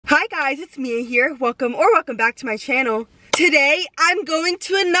Hi guys, it's Mia here. Welcome back to my channel. Today, I'm going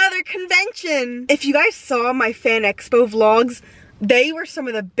to another convention. If you guys saw my fan expo vlogs, they were some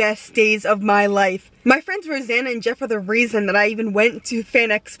of the best days of my life. My friends Rosanna and Jeff are the reason that I even went to fan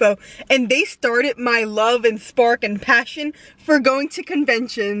expo, and they started my love and spark and passion for going to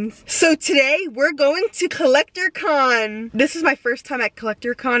conventions. So today, we're going to CollectorCon. This is my first time at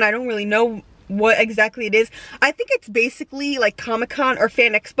CollectorCon. I don't really know what exactly it is. I think it's basically like Comic-Con or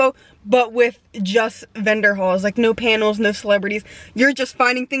Fan Expo, but with just vendor halls, like no panels, no celebrities. You're just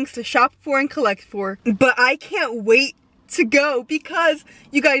finding things to shop for and collect for. But I can't wait to go because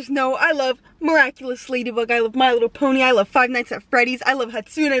you guys know I love Miraculous, Ladybug, I love My Little Pony, I love Five Nights at Freddy's, I love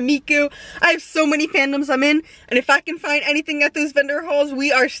Hatsune Miku. I have so many fandoms I'm in, and if I can find anything at those vendor halls,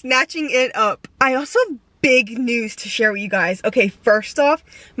 we are snatching it up. I also have big news to share with you guys. Okay, first off,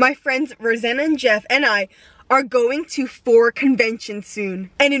 my friends Rosanna and Jeff and I are going to 4 conventions soon.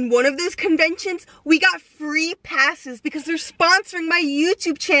 And in one of those conventions, we got free passes because they're sponsoring my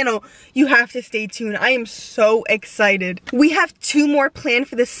YouTube channel. You have to stay tuned. I am so excited. We have 2 more planned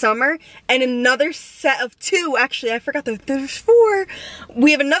for this summer and another set of 2. Actually, I forgot that there's 4.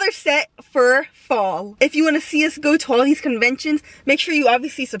 We have another set for fall. If you want to see us go to all these conventions, make sure you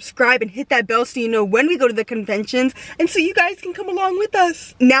obviously subscribe and hit that bell so you know when we go to the conventions and so you guys can come along with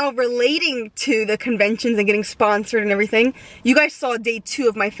us. Now, relating to the conventions and getting sponsored and everything, you guys saw day 2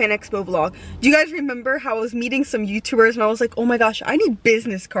 of my fan expo vlog. Do you guys remember how I was meeting some YouTubers and I was like, oh my gosh, I need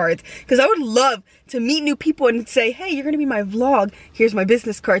business cards because I would love to meet new people and say, hey, you're gonna be my vlog, here's my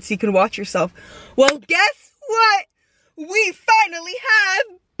business card so you can watch yourself. Well, guess what? We finally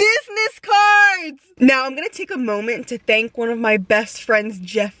have business cards! Now, I'm gonna take a moment to thank one of my best friends,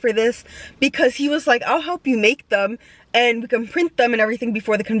 Jeff, for this, because he was like, I'll help you make them and we can print them and everything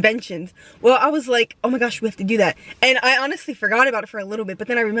before the conventions. Well, I was like, oh my gosh, we have to do that. And I honestly forgot about it for a little bit, but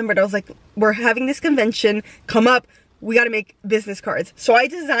then I remembered, I was like, we're having this convention come up, we gotta make business cards. So I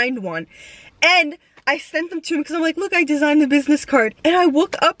designed one, and I sent them to him because I'm like, look, I designed the business card. And I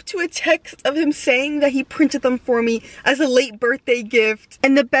woke up to a text of him saying that he printed them for me as a late birthday gift.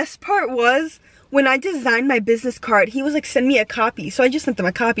 And the best part was, when I designed my business card, he was like, send me a copy. So I just sent him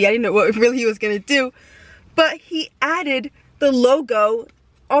a copy. I didn't know what really he was gonna do. But he added the logo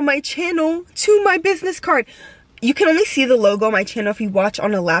on my channel to my business card. You can only see the logo on my channel if you watch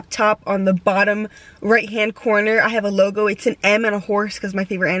on a laptop. On the bottom right hand corner, I have a logo. It's an M and a horse because my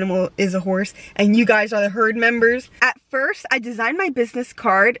favorite animal is a horse, and you guys are the herd members. At first, I designed my business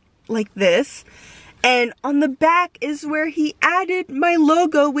card like this, and on the back is where he added my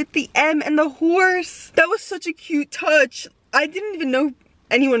logo with the M and the horse. That was such a cute touch. I didn't even know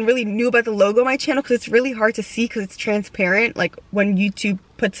anyone really knew about the logo on my channel because it's really hard to see because it's transparent, like when YouTube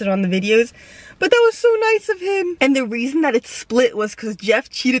puts it on the videos. But that was so nice of him. And the reason that it's split was because Jeff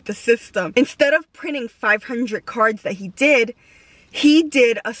cheated the system. Instead of printing 500 cards that he did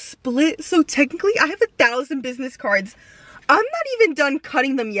a split. So technically I have 1,000 business cards. I'm not even done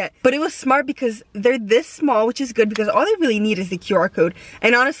cutting them yet, but it was smart because they're this small, which is good because all they really need is the QR code.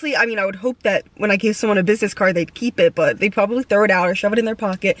 And honestly, I mean, I would hope that when I give someone a business card, they'd keep it, but they'd probably throw it out or shove it in their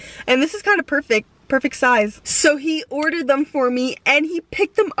pocket. And this is kind of perfect size. So he ordered them for me and he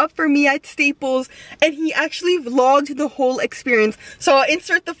picked them up for me at Staples, and he actually vlogged the whole experience. So I'll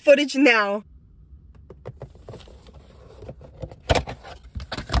insert the footage now.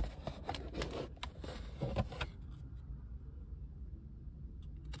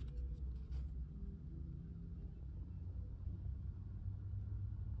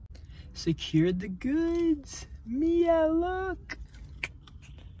 Secured the goods. Mia, look.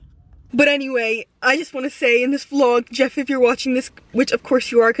 But anyway, I just want to say in this vlog, Jeff, if you're watching this, which of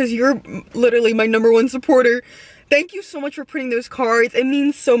course you are because you're literally my #1 supporter, thank you so much for printing those cards. It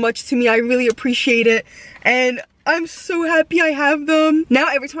means so much to me. I really appreciate it. And I'm so happy I have them. Now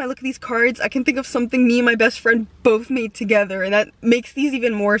every time I look at these cards, I can think of something me and my best friend both made together, and that makes these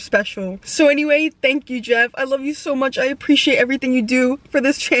even more special. So anyway, thank you, Jeff. I love you so much. I appreciate everything you do for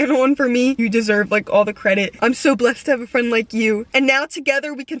this channel and for me. You deserve like all the credit. I'm so blessed to have a friend like you. And now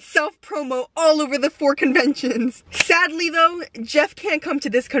together we can self-promo all over the 4 conventions. Sadly though, Jeff can't come to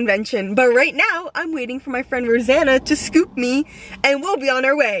this convention, but right now I'm waiting for my friend Rosanna to scoop me and we'll be on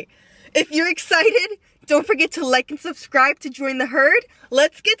our way. If you're excited, don't forget to like and subscribe to join the herd.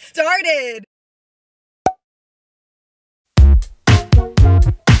 Let's get started.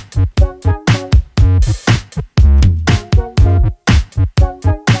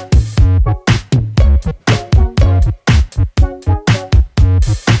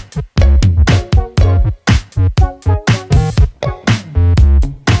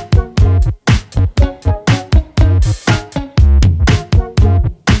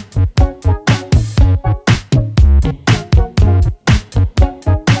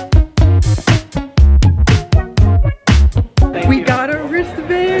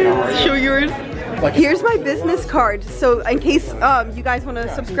 so in case you guys want to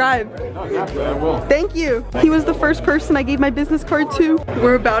subscribe. Yeah, I will. Thank you. He was the first person I gave my business card to.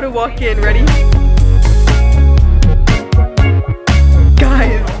 We're about to walk in. Ready?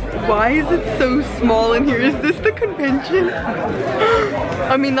 Guys, why is it so small in here? Is this the convention?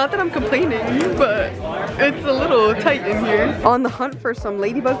 I mean, not that I'm complaining, but it's a little tight in here. On the hunt for some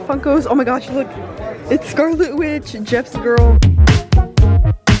ladybug funkos. Oh my gosh, look. It's Scarlet Witch, Jeff's girl.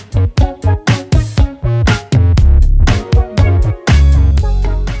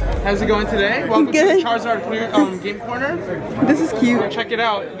 How's it going today? Welcome to the Charizard Game Corner. This is cute. Check it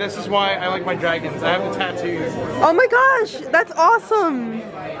out. This is why I like my dragons. I have the tattoos. Oh my gosh, that's awesome.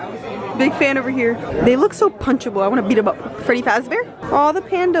 Big fan over here. They look so punchable. I want to beat them up. Freddy Fazbear? Oh, the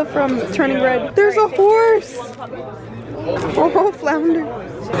panda from Turning Red. There's a horse. Oh, flounder.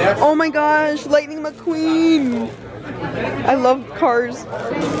 Oh my gosh, Lightning McQueen. I love cars.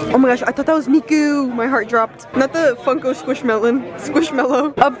 Oh my gosh, I thought that was Miku. My heart dropped. Not the Funko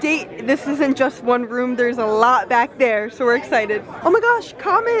Squishmallow. Update, this isn't just one room. There's a lot back there, so we're excited. Oh my gosh,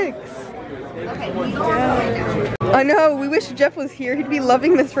 comics. Yeah. I know, we wish Jeff was here. He'd be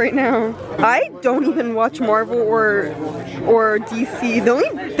loving this right now. I don't even watch Marvel or DC. The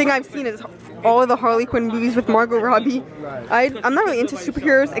only thing I've seen is all of the Harley Quinn movies with Margot Robbie. I'm not really into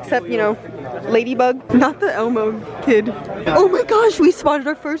superheroes except, you know, Ladybug. Not the Elmo kid. Oh my gosh, we spotted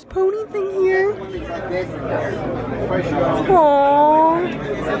our first pony thing here. Aww.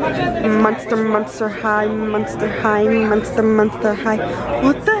 Monster High, Monster High, Monster High.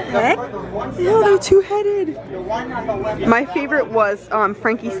 What the heck? Ew, they're two-headed. My favorite was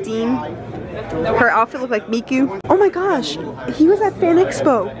Frankie Steen. Her outfit looked like Miku. Oh my gosh, he was at Fan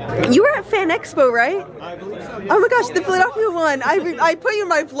Expo. You were at Fan Expo, right? I believe so, yes. Oh my gosh, the Philadelphia one. I put you in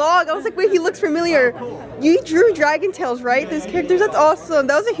my vlog. I was like, wait, he looks familiar. You drew Dragon Tales, right? Those characters, that's awesome.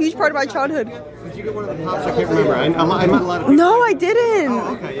 That was a huge part of my childhood. Did you get one of the pops? I can't remember. I met a lot of people. No, I didn't.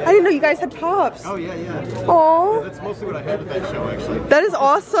 Oh, okay, yeah. I didn't know you guys had pops. Oh, yeah, yeah. Oh, That's mostly what I had at that show, actually. that is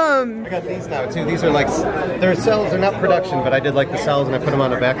awesome. I got these now, too. These are like, they're cells. They're not production, but I did like the cells, and I put them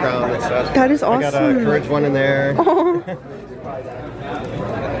on a background and stuff. That is awesome. I got a Courage one in there. Oh.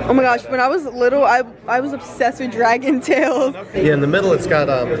 Oh my gosh, when I was little, I was obsessed with Dragon Tales. Yeah, in the middle it's got,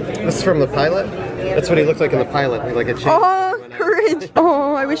 this is from the pilot. That's what he looked like in the pilot. He like a chain. Oh, Courage.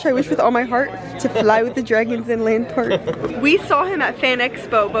 Oh, I wish with all my heart to fly with the dragons in Land Park. We saw him at Fan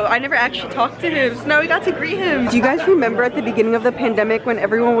Expo, but I never actually talked to him, so now we got to greet him. Do you guys remember at the beginning of the pandemic when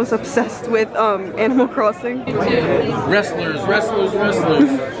everyone was obsessed with Animal Crossing? Wrestlers.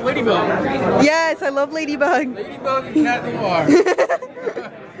 Ladybug. Yes, I love Ladybug. Ladybug and Cat Noir.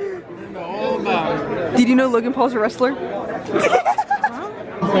 All about it. Did you know Logan Paul's a wrestler?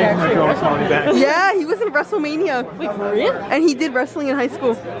 Yeah, he was in WrestleMania. Wait, for real? And he did wrestling in high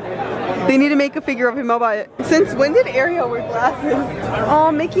school. They need to make a figure of him, I'll buy it. Since when did Ariel wear glasses?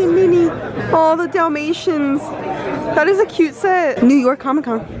 Oh, Mickey and Minnie. Oh, the Dalmatians. That is a cute set. New York Comic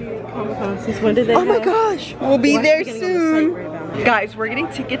Con. Since when did they Oh my gosh, we'll be there soon. Guys, we're getting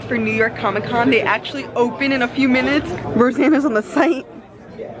tickets for New York Comic Con. They actually open in a few minutes. Rosanna's on the site.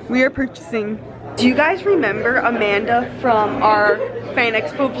 We are purchasing. Do you guys remember Amanda from our Fan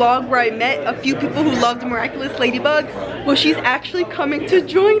Expo vlog where I met a few people who loved Miraculous Ladybug? Well, she's actually coming to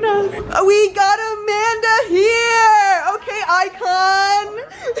join us. We got Amanda here! Okay, icon!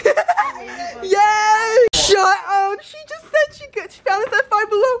 Yes! Shut up! She just said she found us at Five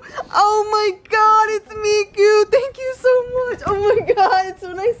Below. Oh my god, it's Miku! Thank you so much! Oh my god, it's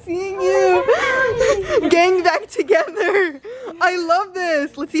so nice seeing you! Gang back together! I love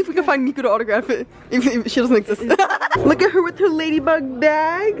this! Let's see if we can find Miku to autograph it. If she doesn't exist. Look at her with her ladybug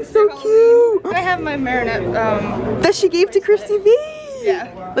bag. So cute! I have my Marinette, that she gave to Christy V!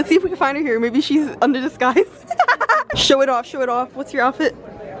 yeah. Let's see if we can find her here. Maybe she's under disguise. Show it off, show it off. What's your outfit?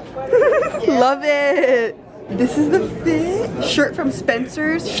 Love it! This is the fit. Shirt from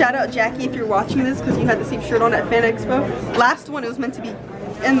Spencer's. Shout out Jackie if you're watching this because you had the same shirt on at Fan Expo. Last one it was meant to be.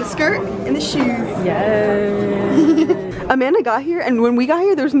 And the skirt and the shoes. Yes. Amanda got here and when we got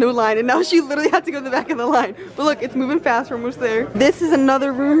here there was no line and now she literally had to go to the back of the line. But look, it's moving fast, we're almost there. This is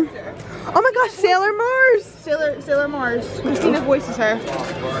another room. Oh my gosh, Sailor Mars! Sailor Mars. Cristina voices her.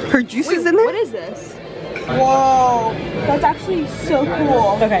 Her juice is in there? What is this? Whoa, that's actually so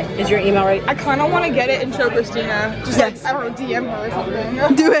cool. Okay, is your email right? I kind of want to get it and show Cristina. Just yes. like, I don't know, DM her or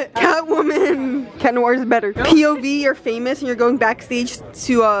something. Do it. Catwoman. Cat Noir is better. POV, you're famous and you're going backstage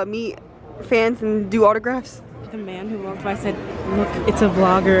to meet fans and do autographs. The man who walked by said, look, it's a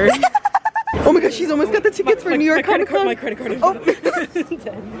vlogger. Oh my gosh, she's almost got the tickets for New York Comic Con. My credit card. Oh. Just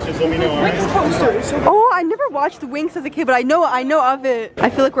let me know. Oh, I never watched Winx as a kid, but I know of it. I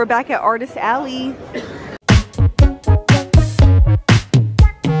feel like we're back at Artist Alley.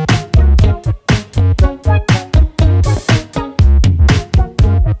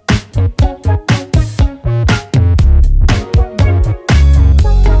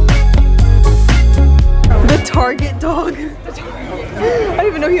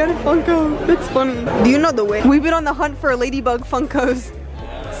 even know he had a Funko. That's funny. Do you know the way? We've been on the hunt for ladybug Funkos.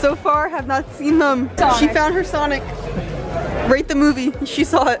 So far, have not seen them. Sonic. She found her Sonic. Rate the movie. She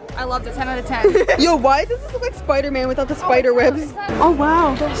saw it. I loved it. 10 out of 10. Yo, why does this look like Spider-Man without the spider webs? Oh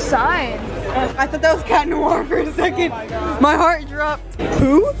wow. There's signs. I thought that was Cat Noir for a second. My heart dropped.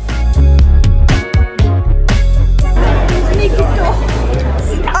 Who?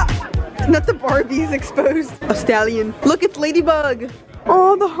 Not the Barbies exposed. A stallion. Look, it's Ladybug.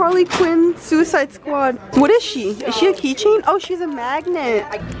 Oh, the Harley Quinn Suicide Squad. What is she? Is she a keychain? Oh, she's a magnet.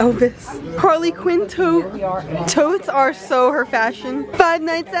 Elvis. Harley Quinn tote. Totes are so her fashion. Five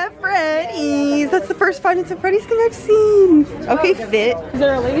Nights at Freddy's. That's the first Five Nights at Freddy's thing I've seen. Okay, fit. Is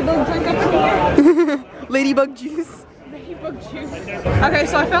there a ladybug drink up in here? Ladybug juice. Ladybug juice. Okay,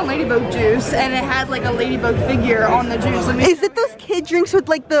 so I found ladybug juice and it had like a ladybug figure on the juice. Is it those kid drinks with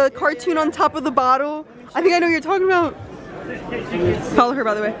like the cartoon on top of the bottle? I think I know what you're talking about. Follow her,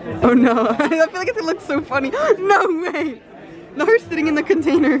 by the way. Oh no, I feel like it looks so funny. No way. No, her sitting in the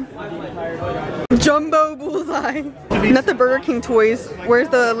container. Jumbo bullseye. Not the Burger King toys. Where's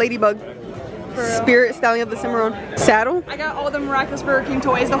the ladybug? Spirit Stallion of the Cimarron. Saddle? I got all the Miraculous Burger King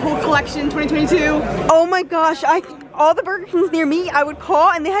toys, the whole collection, 2022. Oh my gosh, all the Burger Kings near me, I would call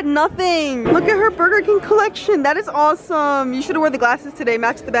and they had nothing. Look at her Burger King collection. That is awesome. You should have worn the glasses today,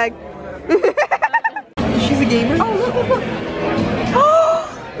 match the bag. She's a gamer. Oh, look, look. Oh,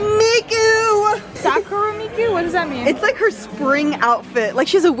 Miku! Sakura Miku? What does that mean? It's like her spring outfit. Like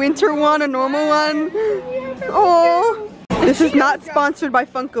she's a winter one, a normal one. Oh. This is not sponsored by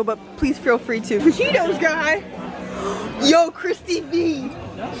Funko, but please feel free to. Cheetos guy. Yo, Christy V.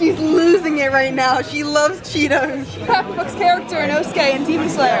 She's losing it right now. She loves Cheetos. Papenbrook's character in 𝘏𝙬𝙗 and Demon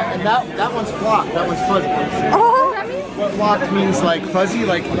Slayer. And that one's flocked. That one's fuzzy. Oh. What does that mean? What flocked means like fuzzy,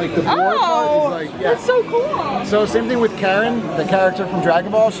 like the board Oh, part is like, yeah. That's so cool. So same thing with Karen, the character from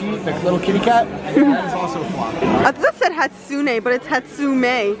Dragon Ball. She, the little kitty cat, that is also flocked. I thought that said Hatsune, but it's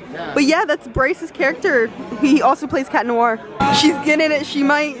Hatsume. Yeah. But yeah, that's Bryce's character. He also plays Cat Noir. She's getting it. She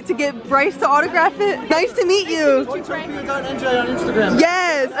might to get Bryce to autograph it. Nice to meet you. NJ on Instagram.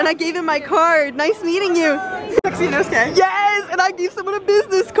 Yes, and I gave him my card. Nice meeting you. Sexy Inosuke. Yes, and I gave someone a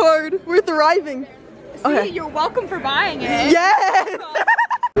business card. We're thriving. See, you're welcome for buying it. Yes.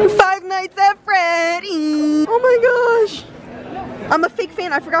 Five Nights at Freddy's. Oh my gosh. I'm a fake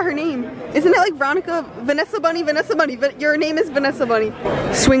fan. I forgot her name. Isn't it like Veronica? Vanessa Bunny? Vanessa Bunny. Your name is Vanessa Bunny.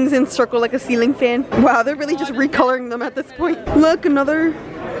 Swings in circle like a ceiling fan. Wow, they're really just recoloring them at this point. Look, another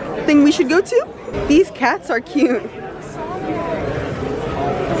thing we should go to. These cats are cute.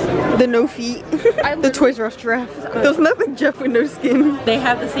 The no feet. The Toys R Us giraffe. Those look like Jeff with no skin. They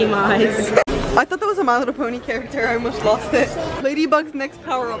have the same eyes. I thought that was a My Little Pony character. I almost lost it. Ladybug's next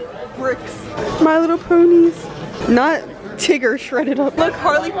power-up. Bricks. My Little Ponies. Not Tigger shredded up. Look,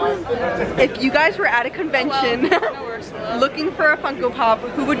 Harley Quinn. If you guys were at a convention looking for a Funko Pop,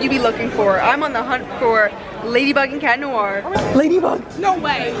 who would you be looking for? I'm on the hunt for Ladybug and Cat Noir. Ladybug. No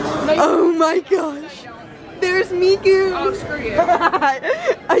way. Oh my gosh. There's Miku. Oh, screw you.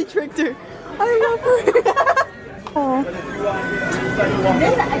 I tricked her. I love her. Oh.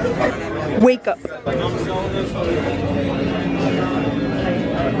 Wake up.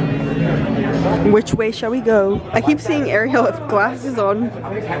 Which way shall we go? I keep seeing Ariel with glasses on.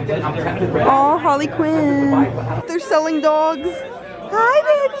 Oh, Harley Quinn. They're selling dogs. Hi,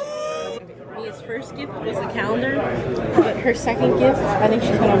 baby. Mia's first gift was a calendar, but her second gift, I think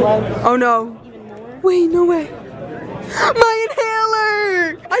she's gonna love oh no. even more. Wait, no way. My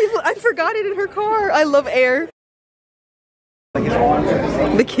inhaler! I forgot it in her car. I love air.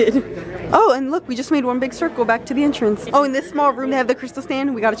 The kid. Oh, and look, we just made one big circle back to the entrance. Oh, in this small room they have the crystal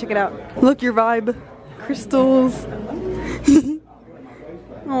stand. We gotta check it out. Look, your vibe. Crystals.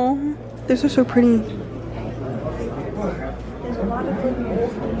 Oh, those are so pretty.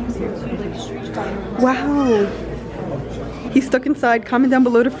 Wow. He's stuck inside. Comment down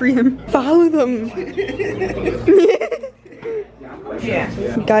below to free him. Follow them.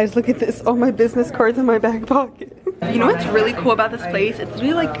 Guys, look at this. All my business cards in my back pocket. You know what's really cool about this place? It's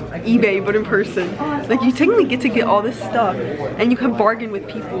really like eBay, but in person. Like, you technically get to get all this stuff, and you can bargain with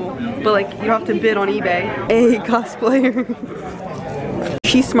people, but like, you don't have to bid on eBay. Hey, cosplayer.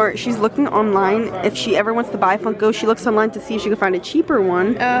 She's smart. She's looking online. If she ever wants to buy Funko, she looks online to see if she can find a cheaper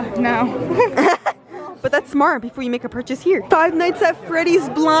one. No. But that's smart before you make a purchase here. Five Nights at Freddy's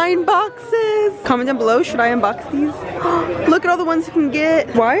blind boxes. Comment down below, should I unbox these? Look at all the ones you can get.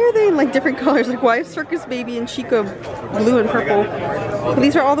 Why are they in like different colors? Like, why is Circus Baby and Chica blue and purple? But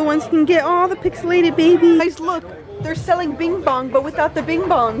these are all the ones you can get. Oh, the pixelated baby. Guys, look. they're selling Bing Bong, but without the Bing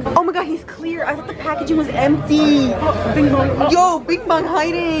Bong. Oh my god, he's clear. I thought the packaging was empty. Bing Bong. Yo, Bing Bong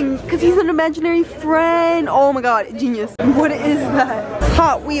hiding. Because he's an imaginary friend. Oh my god, genius. What is that?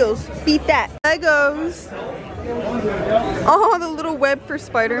 Hot Wheels. Beat that. Legos. Oh, the little web for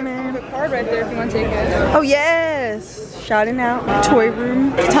Spider-Man. The card right there if you want to take it. Oh yes. Shouting out. Toy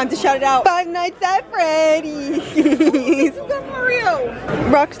room. Time to shout it out. Five Nights at Freddy's. Mario.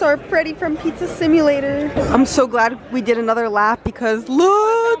 Rockstar Freddy from Pizza Simulator. I'm so glad we did another lap because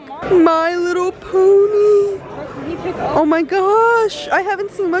look, My Little Pony. Oh my gosh, I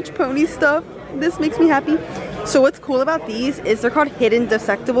haven't seen much pony stuff. This makes me happy. So what's cool about these is they're called hidden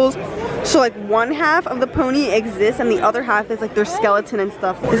dissectables. So like one half of the pony exists and the other half is like their skeleton and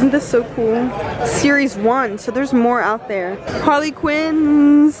stuff. Isn't this so cool? Series 1, so there's more out there. Harley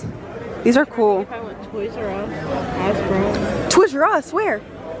Quinns. These are cool. Toys R Us, Hasbro. Toys R Us, where?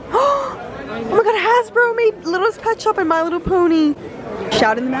 Oh my god, Hasbro made Littlest Pet Shop and My Little Pony.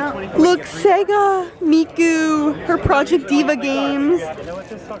 Shouting them out. Look, Sega, Miku, her Project Diva games.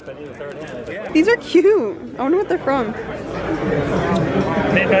 These are cute. I wonder what they're from.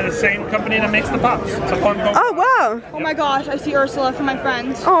 Made by the same company that makes the pops. It's a funko. Oh wow. Oh my gosh, I see Ursula from my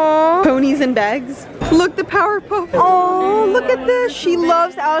friends. Aww. Ponies and bags. Look, the Powerpuff. Oh, look at this. She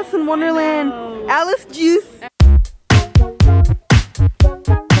loves Alice in Wonderland. Alice juice.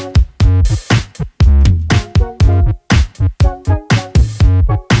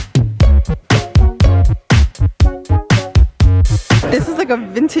 This is like a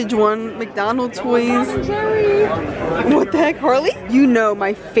vintage one, McDonald's toys. What the heck, Harley? You know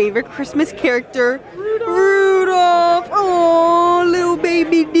my favorite Christmas character, Rudolph. Oh, little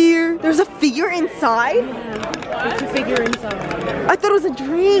baby dear. There's a figure inside? There's a figure inside. I thought it was a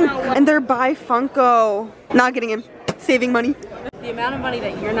drink. And they're by Funko. Not getting him. Saving money. The amount of money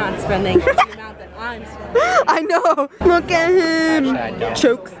that you're not spending is the amount that I'm spending. I know. Look at him.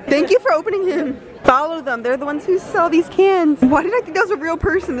 Chokes. Thank you for opening him. Follow them. They're the ones who sell these cans. Why did I think that was a real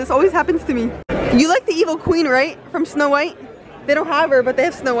person? This always happens to me. You like the evil queen, right? From Snow White? They don't have her, but they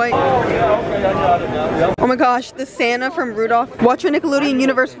have Snow White. Oh my gosh, the Santa from Rudolph. Watch our Nickelodeon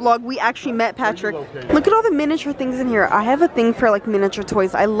Universe vlog. We actually met Patrick. Look at all the miniature things in here. I have a thing for like miniature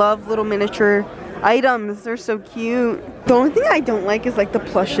toys. I love little miniature items. They're so cute. The only thing I don't like is like the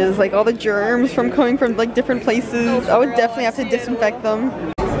plushes, like all the germs from coming from like different places. I would definitely have to disinfect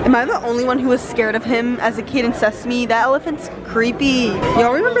them. Am I the only one who was scared of him as a kid in Sesame? That elephant's creepy.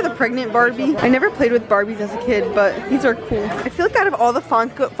 Y'all remember the pregnant Barbie? I never played with Barbies as a kid, but these are cool. I feel like out of all the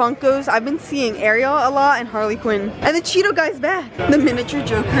Funkos, I've been seeing Ariel a lot and Harley Quinn. And the Cheeto guy's back. The miniature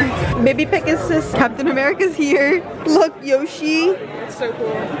Joker. Baby Pegasus. Captain America's here. Look, Yoshi. That's so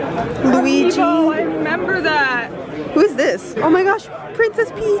cool. Luigi. Oh, I remember that. Who is this? Oh my gosh,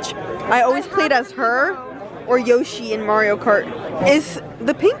 Princess Peach. I always played as her or Yoshi in Mario Kart. Is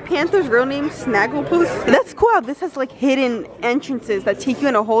the Pink Panther's real name Snagglepuss? That's cool how this has like hidden entrances that take you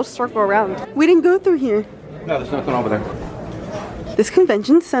in a whole circle around. We didn't go through here. No, there's nothing over there. This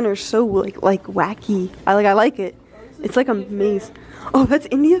convention center is so like wacky. I like it. It's like a maze. Oh, that's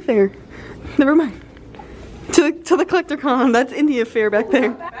India Fair. Never mind. To the Collector Con. That's India Fair back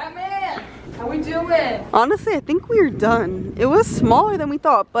there. Batman, how we doing? Honestly, I think we're done. It was smaller than we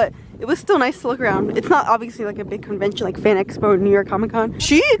thought, but it was still nice to look around. It's not obviously like a big convention like Fan Expo, New York Comic Con.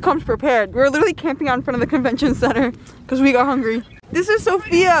 She comes prepared. We're literally camping out in front of the convention center because we got hungry. This is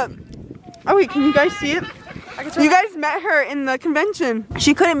Sophia. Oh wait, can you guys see it? You guys met her in the convention.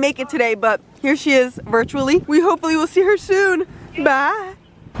 She couldn't make it today, but here she is virtually. We hopefully will see her soon. Bye.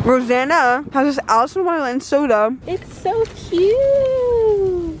 Rosanna has this Alice in Wonderland soda. It's so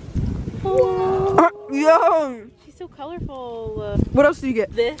cute. Oh. Yo. She's so colorful. What else do you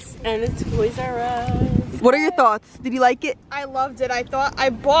get? This and it's Toys R Us. What are your thoughts? Did you like it? I loved it. I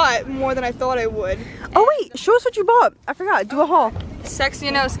bought more than I thought I would. Oh wait, show us what you bought. I forgot. Do a haul. Sexy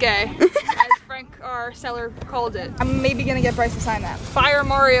Inosuke, as Frank, our seller, called it. I'm maybe gonna get Bryce to sign that. Fire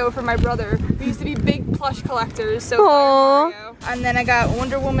Mario for my brother. We used to be big plush collectors, so Fire Mario. And then I got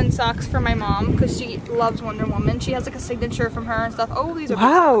Wonder Woman socks for my mom because she loves Wonder Woman. She has like a signature from her and stuff. Oh, these are big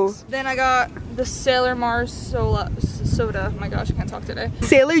socks. Then I got the Sailor Mars soda. Oh my gosh, I can't talk today.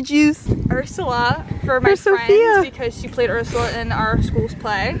 Sailor Juice. Ursula for my friends because she played Ursula in our school's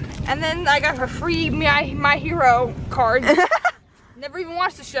play. And then I got her free My Hero card. Never even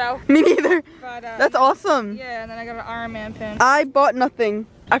watched the show. Me neither. But, that's awesome. Yeah, and then I got an Iron Man pin. I bought nothing.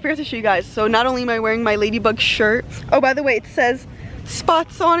 I forgot to show you guys. So not only am I wearing my Ladybug shirt. Oh, by the way, it says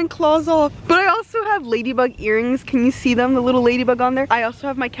spots on and claws off. But I also have Ladybug earrings. Can you see them? The little Ladybug on there. I also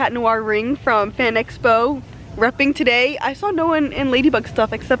have my Cat Noir ring from Fan Expo. repping today. I saw no one in ladybug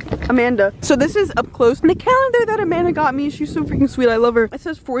stuff except Amanda. So this is up close. And the calendar that Amanda got me, she's so freaking sweet. I love her. It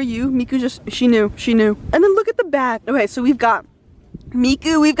says for you. Miku just, she knew. And then look at the back. Okay, so we've got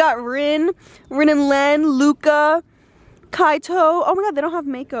Miku, we've got Rin and Len, Luca, Kaito. Oh my god, they don't have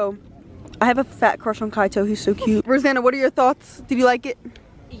Mako. I have a fat crush on Kaito. He's so cute. Rosanna, what are your thoughts? Did you like it?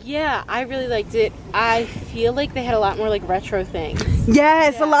 Yeah, I really liked it. I feel like they had a lot more like retro things.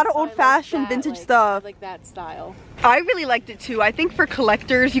 Yes, Yeah, a lot of so old-fashioned vintage stuff. I like that style. I really liked it too. I think for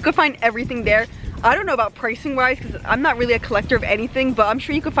collectors, you could find everything there. I don't know about pricing wise because I'm not really a collector of anything, but I'm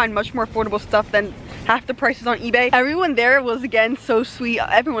sure you could find much more affordable stuff than half the prices on eBay. Everyone there was, again, so sweet.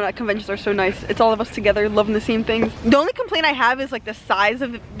 Everyone at conventions are so nice. It's all of us together loving the same things. The only complaint I have is like the size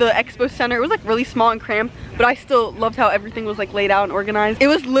of the expo center. It was like really small and cramped, but I still loved how everything was like laid out and organized. It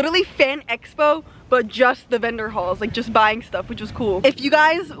was literally fan expo, but just the vendor halls, like just buying stuff, which was cool. If you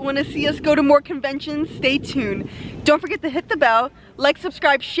guys want to see us go to more conventions, stay tuned. Don't forget to hit the bell, like,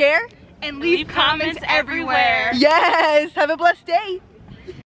 subscribe, share, And leave comments everywhere. Yes, have a blessed day.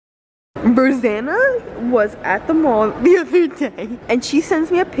 Rosanna was at the mall the other day and she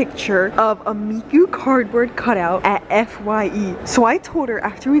sends me a picture of a Miku cardboard cutout at FYE. So I told her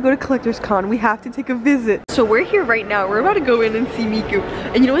after we go to Collectors Con, we have to take a visit. So we're here right now. We're about to go in and see Miku.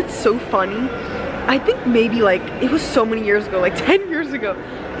 And you know what's so funny? I think maybe like, it was so many years ago, like 10 years ago.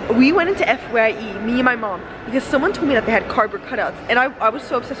 We went into FYE, me and my mom, because someone told me that they had cardboard cutouts. And I was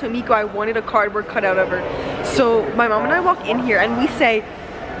so obsessed with Miku, I wanted a cardboard cutout of her. So my mom and I walk in here and we say,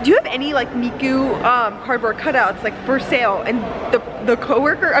 do you have any like Miku cardboard cutouts like for sale? And the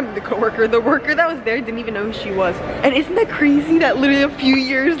worker that was there didn't even know who she was. And isn't that crazy that literally a few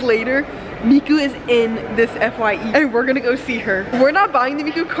years later, Miku is in this FYE and we're gonna go see her. We're not buying the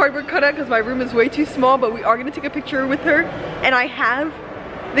Miku cardboard cutout because my room is way too small, but we are gonna take a picture with her. And I have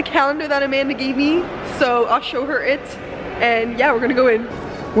the calendar that Amanda gave me, so I'll show her it. And yeah, we're gonna go in.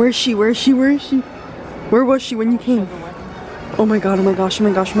 Where is she? Where is she? Where is she? Where was she when you came? Oh my god, oh my gosh, oh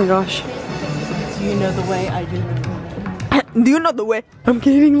my gosh, oh my gosh. Do you know the way? I do. Do you know the way? I'm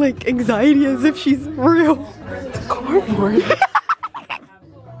getting like anxiety as if she's real. It's cardboard.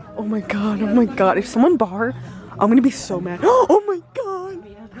 Oh my god, oh my god. If someone bought her, I'm gonna be so mad. Oh my god.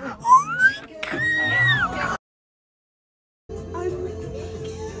 Oh my god. I'm with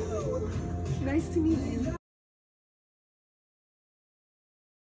Miku. Nice to meet you.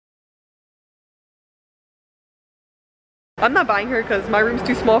 I'm not buying her because my room's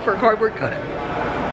too small for a cardboard cutout.